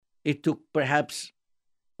It took perhaps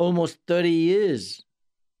almost 30 years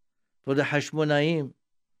for the Hashmonaim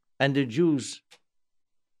and the Jews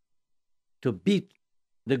to beat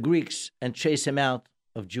the Greeks and chase them out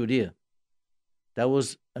of Judea. That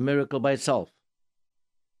was a miracle by itself.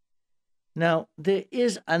 Now, there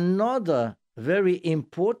is another very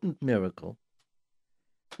important miracle,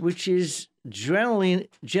 which is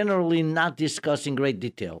generally not discussed in great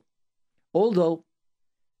detail. Although,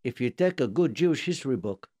 if you take a good Jewish history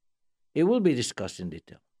book, it will be discussed in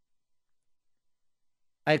detail.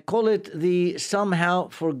 I call it the somehow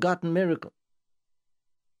forgotten miracle.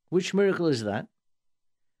 Which miracle is that?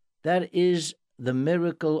 That is the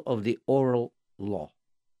miracle of the oral law.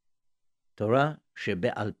 Torah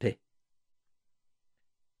shebe'al peh.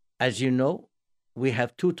 As you know, we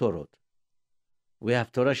have two Torot. We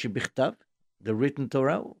have Torah shebichtav, the written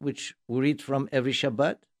Torah, which we read from every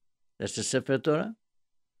Shabbat. That's the Sefer Torah.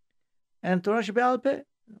 And Torah shebe'al peh,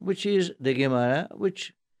 which is the Gemara,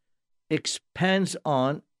 which expands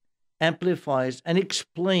on, amplifies, and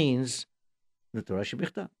explains the Torah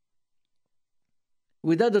shebichtav.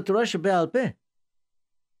 Without the Torah shebe'al peh,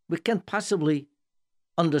 we can't possibly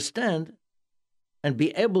understand and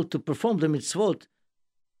be able to perform the mitzvot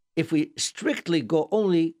if we strictly go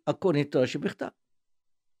only according to Torah shebichtav.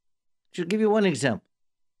 I'll give you one example.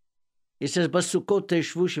 It says, "Basukot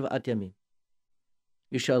teshvu shiv'at yamim."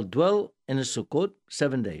 You shall dwell in a Sukkot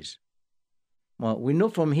 7 days. Well, we know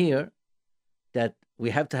from here that we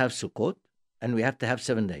have to have Sukkot and we have to have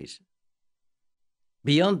 7 days.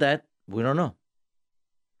 Beyond that, we don't know.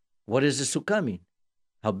 What does the Sukkah mean?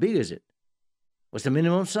 How big is it? What's the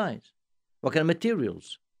minimum size? What kind of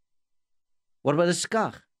materials? What about the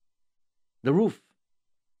skach? The roof?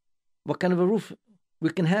 What kind of a roof we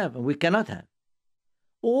can have and we cannot have?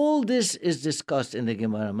 All this is discussed in the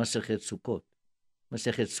Gemara, Masechet Sukkot,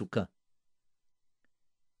 Masechet Sukkah.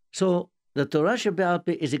 So the Torah shebe'al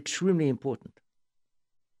peh is extremely important.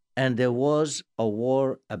 And there was a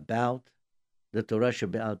war about the Torah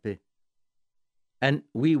shebe'al peh. And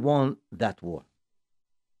we won that war.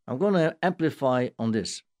 I'm going to amplify on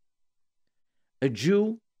this. A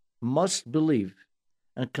Jew must believe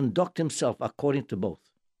and conduct himself according to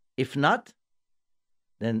both. If not,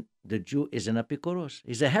 then the Jew is an apikoros.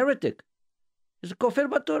 He's a heretic. He's a kofer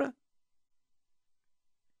b'Torah.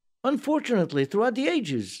 Unfortunately, throughout the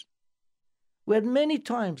ages, we had many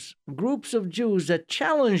times groups of Jews that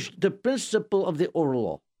challenged the principle of the oral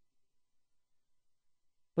law.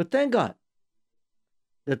 But thank God,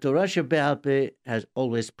 the Torah shebe'al peh has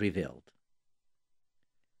always prevailed.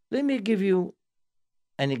 Let me give you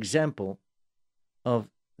an example of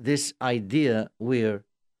this idea where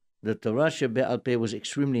the Torah shebe'al peh was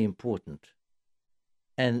extremely important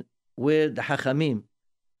and where the Hachamim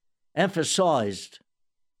emphasized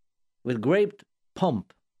with great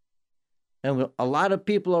pomp and with a lot of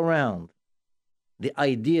people around the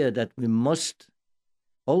idea that we must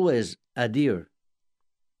always adhere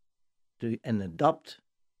to and adopt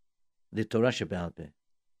the Torah shebe'al peh.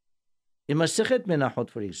 In Masechet Menachot,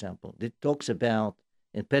 for example, it talks about,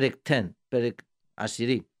 in Perek 10, Perek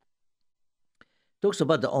Asiri, talks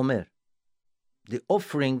about the Omer, the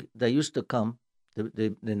offering that used to come, the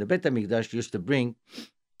Beit HaMikdash used to bring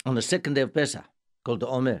on the second day of Pesach, called the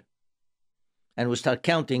Omer. And we start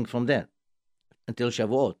counting from there until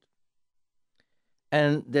Shavuot.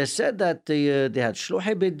 And they said that they had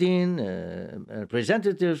Shluchei Bedin,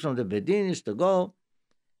 representatives from the Bedin used to go.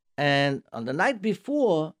 And on the night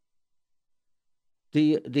before,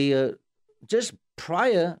 just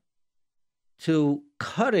prior to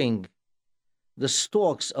cutting the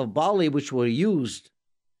stalks of barley which were used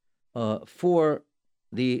for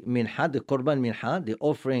the mincha, the korban mincha, the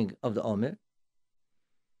offering of the Omer,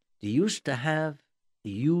 they used to have a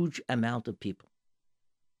huge amount of people.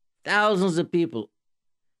 Thousands of people.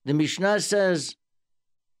 The Mishnah says,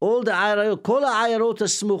 all the ayarot, kol ha'ayarot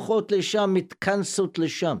ha'smuchot lesham mitkansot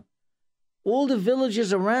lesham. All the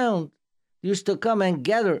villages around used to come and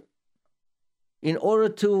gather in order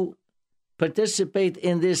to participate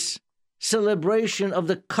in this celebration of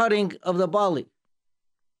the cutting of the barley.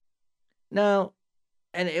 Now,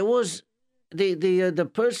 and it was the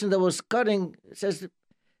person that was cutting says,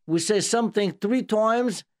 we say something 3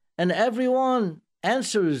 times, and everyone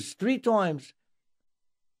answers 3 times.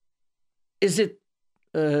 Is it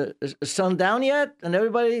sundown yet? And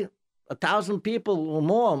everybody, 1,000 people or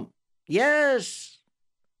more, yes.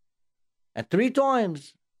 And 3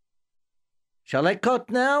 times. Shall I cut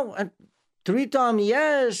now? And 3 times,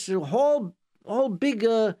 yes. Whole big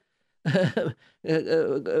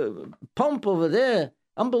pump over there.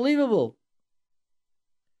 Unbelievable.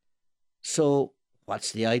 So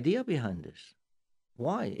what's the idea behind this?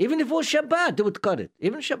 Why? Even if it was Shabbat, they would cut it.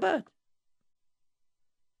 Even Shabbat.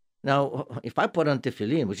 Now, if I put on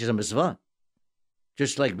tefillin, which is a mitzvah,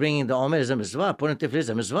 just like bringing the Omer is a mitzvah, putting tefillin is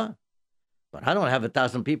a mitzvah. But I don't have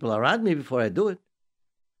 1,000 people around me before I do it.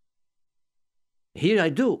 Here I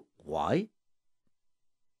do. Why?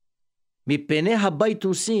 מפני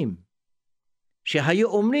הביתוסים שהיו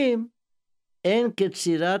אומרים אין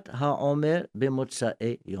כצירת העומר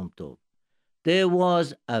במוצאי יום טוב. There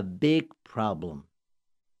was a big problem.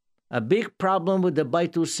 A big problem with the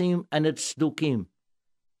Baitusim and its Tzdukim.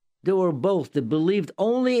 They were both. They believed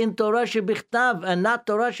only in Torah shebichtav and not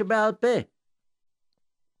Torah shebe'al peh.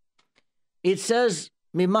 It says,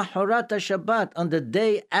 Mimahorat Shabbat, on the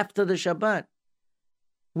day after the Shabbat,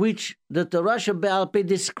 which the Torah shebe'al peh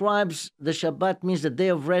describes the Shabbat means the day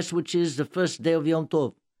of rest, which is the first day of Yom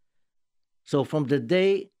Tov. So from the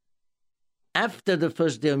day after the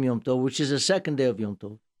first day of Yom Tov, which is the second day of Yom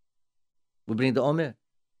Tov, we bring the Omer.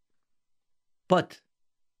 But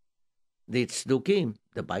the Tzdukim,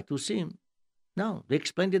 the Baitusim, no, they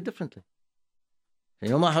explained it differently.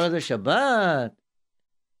 Yom HaHarad Shabbat,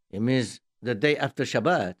 it means the day after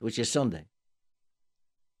Shabbat, which is Sunday.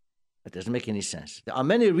 That doesn't make any sense. There are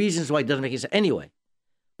many reasons why it doesn't make any sense anyway,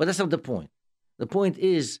 but that's not the point. The point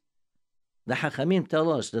is, the Hachamim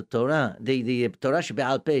tell us, the Torah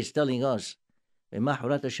Shebe'al Peh is telling us,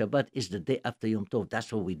 Mahurat Shabbat is the day after Yom Tov.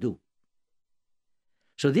 That's what we do.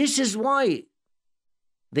 So this is why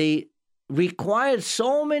they required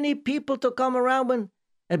so many people to come around when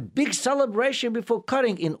a big celebration before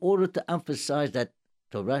cutting in order to emphasize that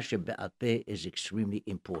Torah Shebe'al Peh is extremely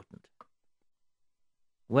important.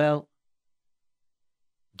 Well,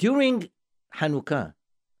 during Hanukkah,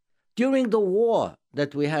 during the war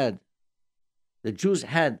that the Jews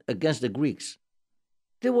had against the Greeks,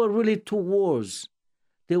 there were really two wars.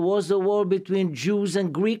 There was the war between Jews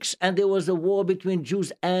and Greeks, and there was a war between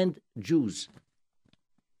Jews and Jews.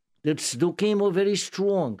 The Tzdukim were very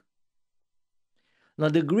strong. Now,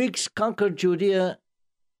 the Greeks conquered Judea,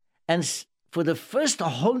 and for the first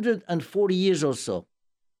 140 years or so,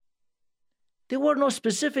 there were no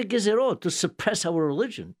specific gezerot to suppress our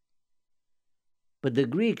religion. But the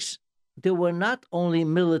Greeks, they were not only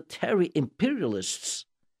military imperialists,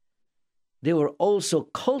 they were also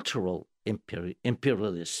cultural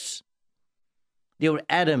imperialists. They were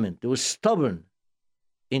adamant, they were stubborn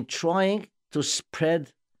in trying to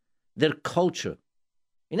spread their culture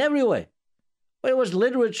in every way. Whether it was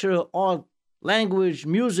literature, art, language,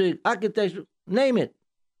 music, architecture, name it.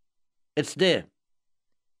 It's there.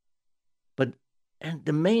 And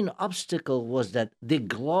the main obstacle was that they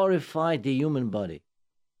glorified the human body.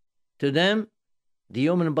 To them, the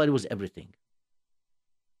human body was everything.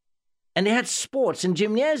 And they had sports and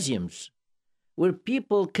gymnasiums where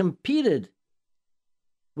people competed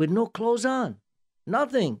with no clothes on,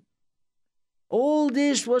 nothing. All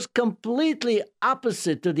this was completely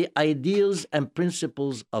opposite to the ideals and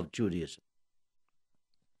principles of Judaism.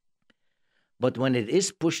 But when it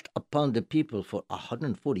is pushed upon the people for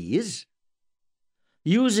 140 years,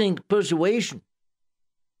 using persuasion,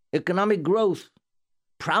 economic growth,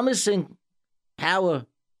 promising power,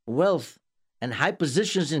 wealth, and high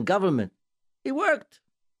positions in government, it worked.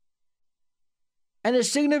 And a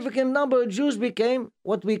significant number of Jews became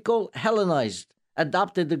what we call Hellenized,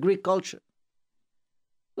 adopted the Greek culture.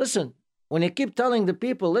 Listen, when you keep telling the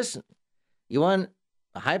people, listen, you want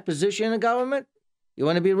a high position in the government? You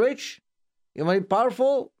want to be rich? You want to be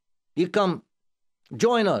powerful? You come,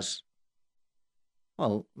 join us.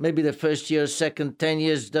 Well, maybe the first year, second, 10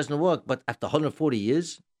 years doesn't work, but after 140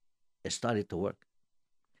 years, it started to work.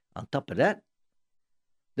 On top of that,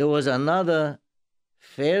 there was another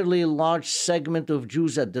fairly large segment of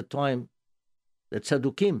Jews at the time, the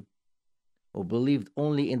Tzaddukim, who believed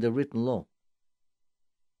only in the written law.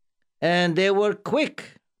 And they were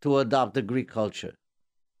quick to adopt the Greek culture,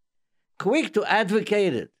 quick to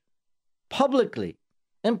advocate it publicly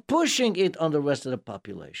and pushing it on the rest of the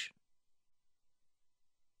population.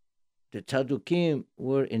 The Tzaddukim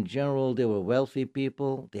were, in general, they were wealthy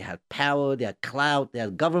people. They had power, they had clout, they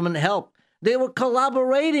had government help. They were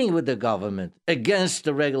collaborating with the government against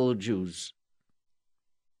the regular Jews.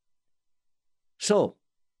 So,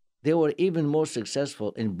 they were even more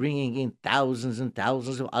successful in bringing in thousands and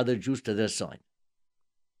thousands of other Jews to their side.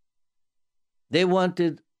 They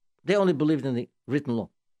only believed in the written law.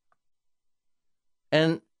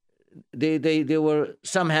 And they were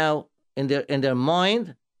somehow, in their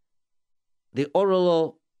mind, the oral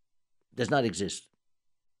law does not exist.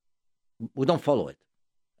 We don't follow it.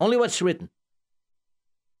 Only what's written.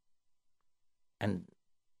 And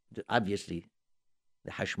obviously,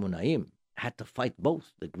 the Hashmonaim had to fight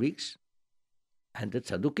both the Greeks and the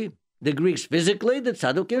Tzaddukim. The Greeks physically, the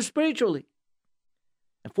Tzaddukim spiritually.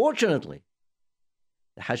 Unfortunately,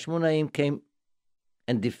 the Hashmonaim came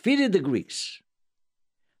and defeated the Greeks,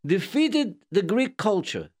 defeated the Greek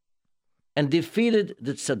culture, and defeated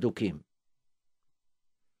the Tzaddukim.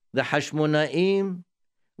 The Hashmonaim,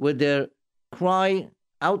 with their cry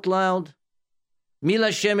out loud, Mi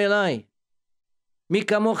Lashem Elai, Mi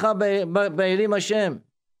Kamocha Be'elim Hashem.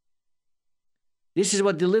 This is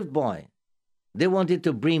what they lived by. They wanted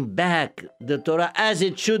to bring back the Torah as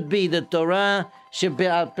it should be, the Torah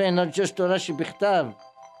shebe'al peh, not just Torah shebichtav,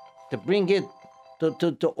 to bring it to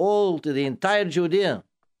the entire Judea.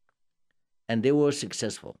 And they were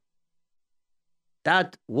successful.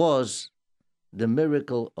 That was the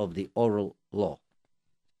miracle of the oral law.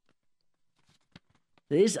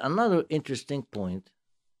 There is another interesting point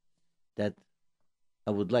that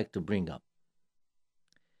I would like to bring up.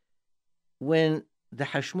 When the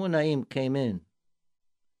Hashmonaim came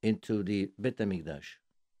into the Bet HaMikdash,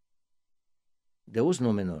 there was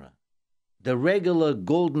no menorah. The regular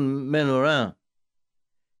golden menorah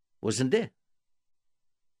wasn't there.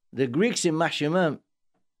 The Greeks in Mashemam,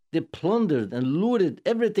 they plundered and looted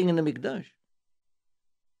everything in the Mikdash.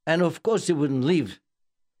 And of course, they wouldn't leave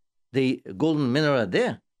the golden menorah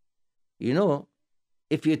there. You know,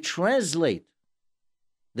 if you translate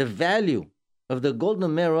the value of the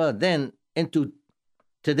golden menorah then into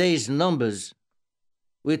today's numbers,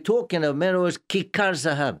 we're talking of menorahs kikar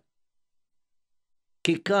zahab.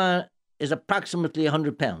 Kikar is approximately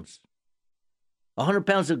 100 pounds. 100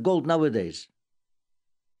 pounds of gold nowadays.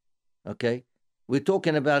 Okay? We're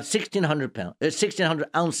talking about 1,600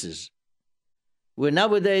 ounces. Where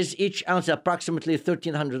nowadays each ounce is approximately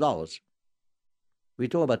 $1,300. We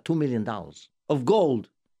talk about $2 million of gold,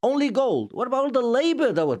 only gold. What about all the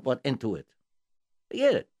labor that was put into it?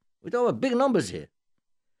 Forget it. We talk about big numbers here.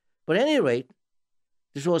 But at any rate,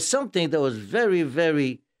 this was something that was very,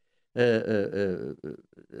 very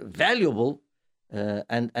valuable,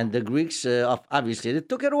 and the Greeks obviously they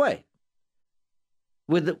took it away.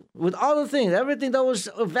 With all the things, everything that was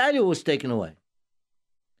of value was taken away.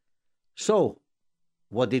 So,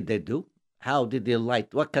 what did they do? How did they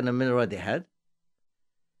light? What kind of menorah they had?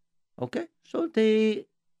 Okay, so they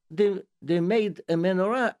made a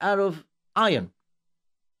menorah out of iron.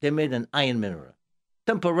 They made an iron menorah,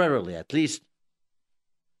 temporarily at least,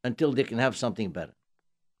 until they can have something better.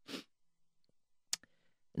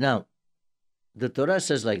 Now, the Torah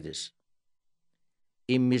says like this: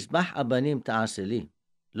 Im mizbach abanim ta'aseli,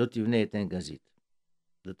 lo tivnei et en gazit.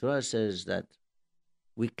 The Torah says that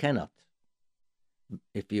we cannot,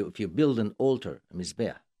 if you build an altar, a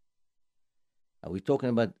mizbeach. Are we talking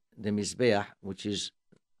about the mizbeach, which is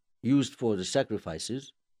used for the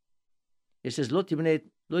sacrifices? It says lo tivnei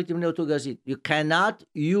oto gazit. You cannot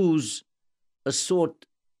use a sword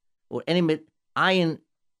or any iron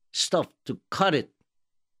stuff to cut it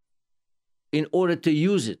in order to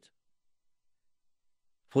use it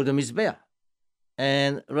for the mizbeach.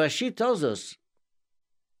 And Rashi tells us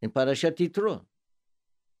in Parashat Yitro,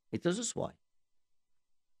 he tells us why.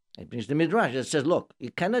 It brings the Midrash that says, look,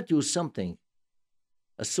 you cannot use something,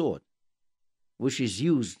 a sword, which is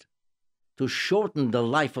used to shorten the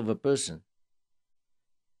life of a person,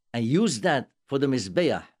 and use that for the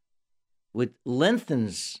Mizbeach, which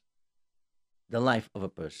lengthens the life of a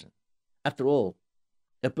person. After all,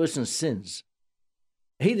 a person sins.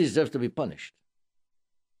 He deserves to be punished.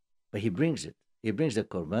 But he brings it. He brings the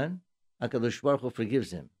Korban. HaKadosh Baruch Hu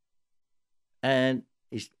forgives him. And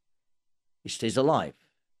he stays alive.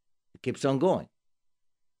 It keeps on going.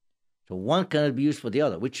 So one cannot be used for the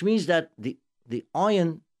other, which means that the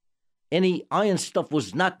iron, any iron stuff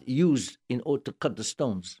was not used in order to cut the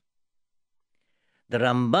stones. The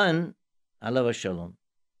Ramban, alav shalom,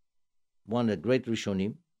 one of the great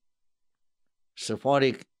Rishonim,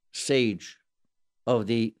 Sephardic sage of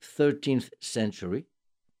the 13th century,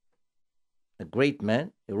 a great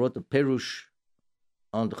man. He wrote a Perush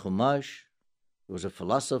on the Chumash. He was a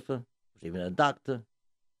philosopher, he was even a doctor,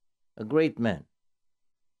 a great man.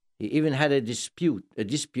 He even had a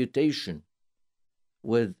disputation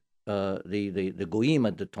with the Goyim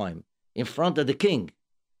at the time in front of the king,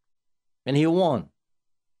 and he won.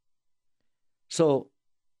 So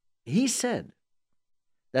he said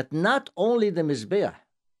that not only the Mizbeach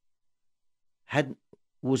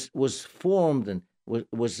was formed and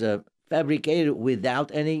was fabricated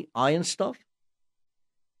without any iron stuff.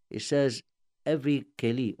 He says every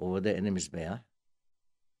keli over there in the Mizbeach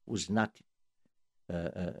was not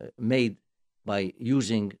made by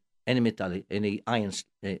using any metal, any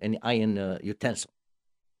iron utensil.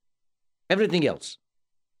 Everything else.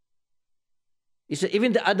 He said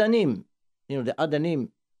even the Adanim the Adanim,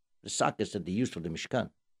 the sockets that they use for the Mishkan.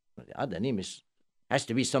 The Adanim has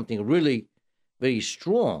to be something really very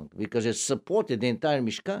strong because it supported the entire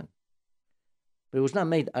Mishkan. But it was not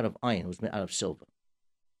made out of iron, it was made out of silver.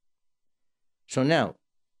 So now,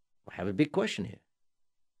 we have a big question here.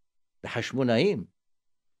 The Hashmonaim,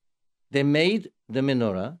 they made the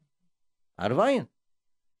menorah out of iron.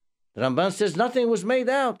 The Ramban says nothing was made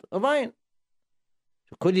out of iron.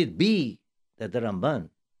 So could it be that the Ramban,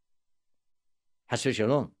 Hasbe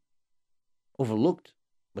Shalom, overlooked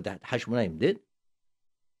what the Hashmonaim did?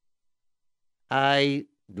 I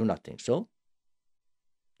do not think so.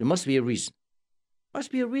 There must be a reason. Must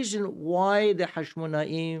be a reason why the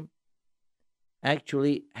Hashmonaim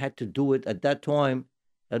actually had to do it at that time.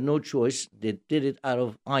 Had no choice. They did it out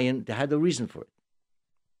of iron. They had a reason for it.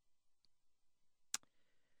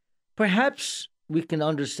 Perhaps we can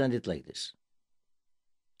understand it like this.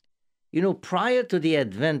 Prior to the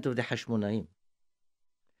advent of the Hashmonaim,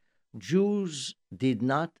 Jews did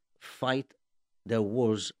not fight their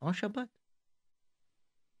wars on Shabbat.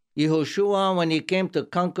 Yehoshua, when he came to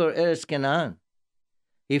conquer Eretz Canaan,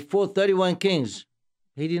 he fought 31 kings.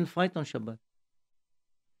 He didn't fight on Shabbat.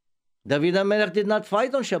 David HaMelech did not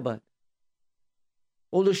fight on Shabbat.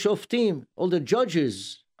 All the shoftim, all the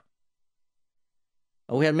judges,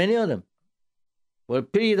 and we had many of them, for a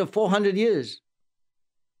period of 400 years.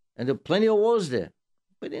 And there were plenty of wars there.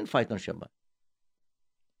 But they didn't fight on Shabbat.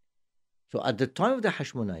 So at the time of the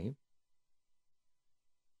Hashmonaim,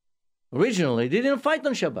 originally, they didn't fight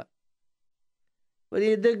on Shabbat. But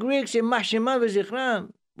the Greeks in Machshema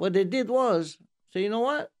v'Zichram, what they did was, say, you know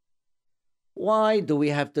what? Why do we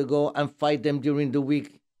have to go and fight them during the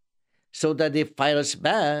week so that they fight us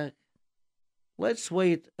back? Let's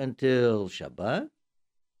wait until Shabbat.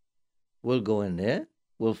 We'll go in there.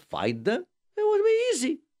 We'll fight them. It would be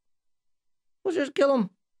easy. We'll just kill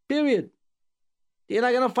them. Period. They're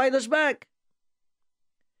not going to fight us back.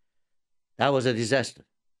 That was a disaster.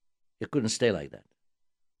 It couldn't stay like that.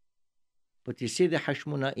 But you see, the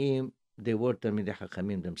Hashmonaim, they were Talmidei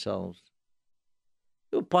Chachamim themselves.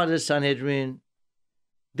 They were part of the Sanhedrin.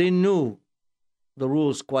 They knew the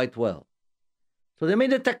rules quite well. So they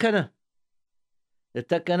made a takana. The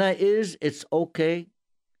takana is, it's okay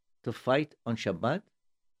to fight on Shabbat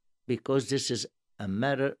because this is a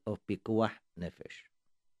matter of pikuach nefesh.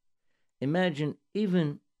 Imagine,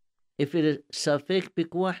 even if it is safek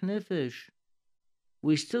pikuach nefesh,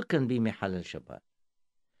 we still can be mechalel Shabbat.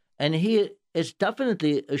 And here it's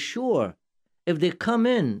definitely a sure. If they come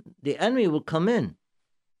in, the enemy will come in.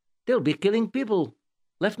 They'll be killing people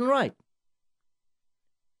left and right.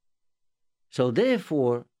 So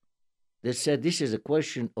therefore, they said this is a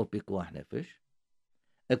question of pikuach nefesh.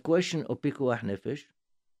 A question of pikuach nefesh,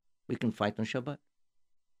 we can fight on Shabbat.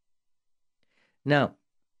 Now,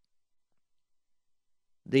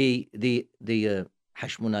 the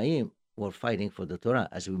Hashmonaim were fighting for the Torah,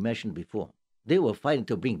 as we mentioned before. They were fighting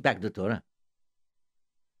to bring back the Torah.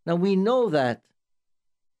 Now, we know that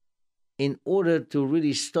in order to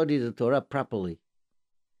really study the Torah properly,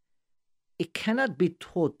 it cannot be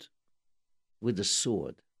taught with a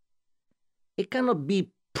sword. It cannot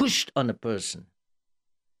be pushed on a person.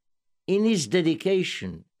 In his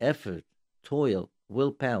dedication, effort, toil,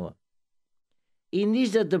 willpower, it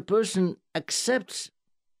needs that the person accepts.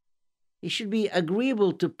 He should be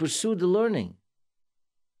agreeable to pursue the learning.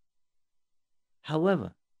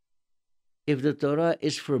 However, if the Torah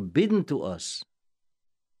is forbidden to us,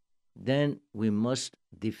 then we must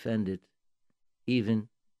defend it even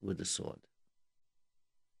with the sword.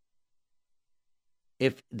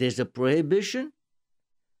 If there's a prohibition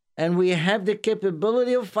and we have the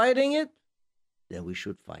capability of fighting it, then we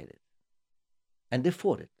should fight it. And they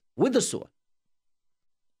fought it with the sword.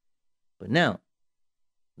 But now,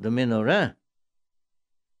 the menorah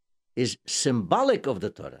is symbolic of the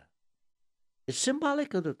Torah. It's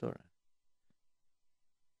symbolic of the Torah.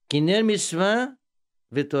 Kiner mitzvah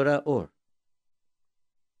v'Torah or.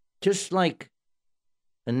 Just like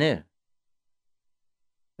a ner,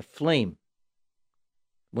 a flame.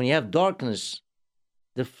 When you have darkness,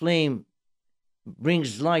 the flame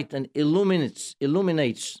brings light and illuminates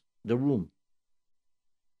the room.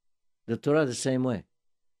 The Torah the same way,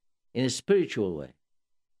 in a spiritual way.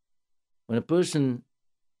 When a person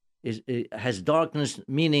has darkness,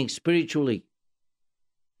 meaning spiritually,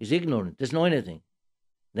 he's ignorant, doesn't know anything,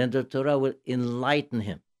 then the Torah will enlighten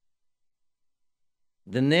him.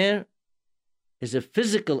 The ner is a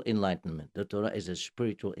physical enlightenment. The Torah is a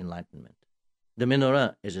spiritual enlightenment. The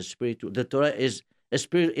menorah is a spiritual. The Torah is a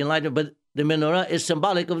spiritual enlightenment, but the menorah is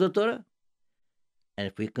symbolic of the Torah. And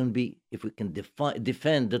if we can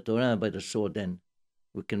defend the Torah by the sword, then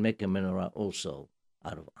we can make a menorah also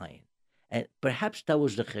out of iron. And perhaps that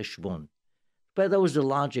was the cheshbon. But that was the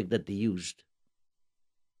logic that they used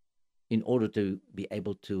in order to be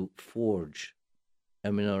able to forge a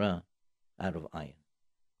menorah out of iron.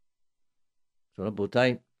 So,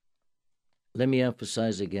 Rabotai, let me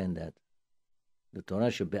emphasize again that the Torah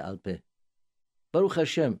Shebe'al Peh, Baruch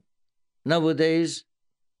Hashem, nowadays,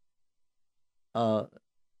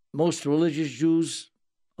 most religious Jews,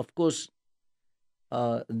 of course,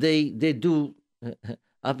 they do,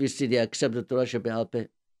 obviously they accept the Torah Shebe'al Peh.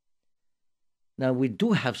 Now, we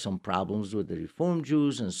do have some problems with the Reform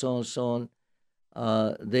Jews and so on,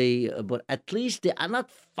 but at least they are not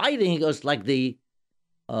fighting us like the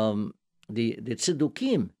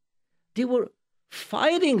Tzeddukim. They were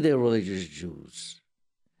fighting the religious Jews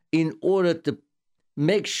in order to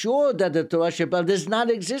make sure that the Torah Shebe'al does not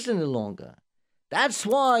exist any longer. That's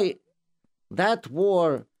why that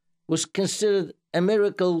war was considered a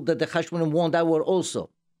miracle that the Hashmonaim won that war also.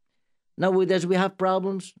 Nowadays we have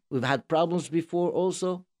problems. We've had problems before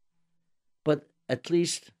also. But at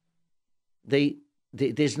least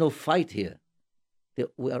there's no fight here.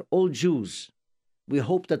 We are all Jews. We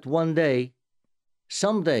hope that one day,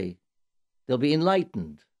 someday, they'll be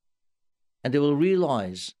enlightened and they will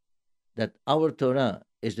realize that our Torah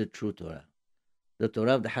is the true Torah. The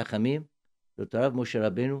Torah of the Hachamim, the Torah of Moshe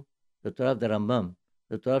Rabbeinu, the Torah of the Rambam,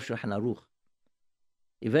 the Torah of Shulchan Aruch.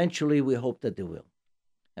 Eventually, we hope that they will.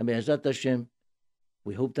 And Be'ezrat Hashem,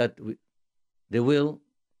 we hope that they will,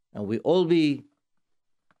 and we all be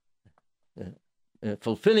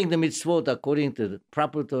fulfilling the mitzvot according to the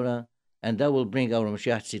proper Torah, and that will bring our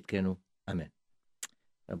Mashiach Tzidkenu. Amen.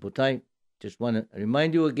 Rabotai, just want to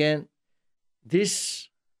remind you again, this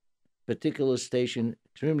particular station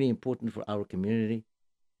extremely important for our community.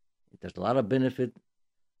 It has a lot of benefit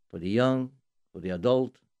for the young, for the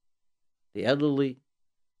adult, the elderly,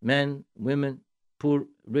 men, women, poor,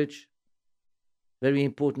 rich. Very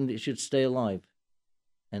important, it should stay alive.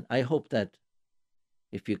 And I hope that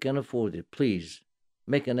if you can afford it, please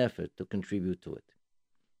make an effort to contribute to it.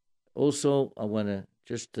 Also, I want to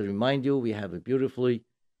just to remind you, we have a beautifully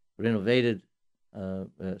renovated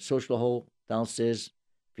social hall downstairs.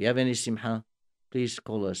 If you have any simcha, please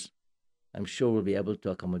call us. I'm sure we'll be able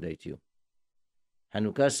to accommodate you.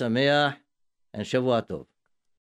 Hanukkah Sameach and Shavua Tov.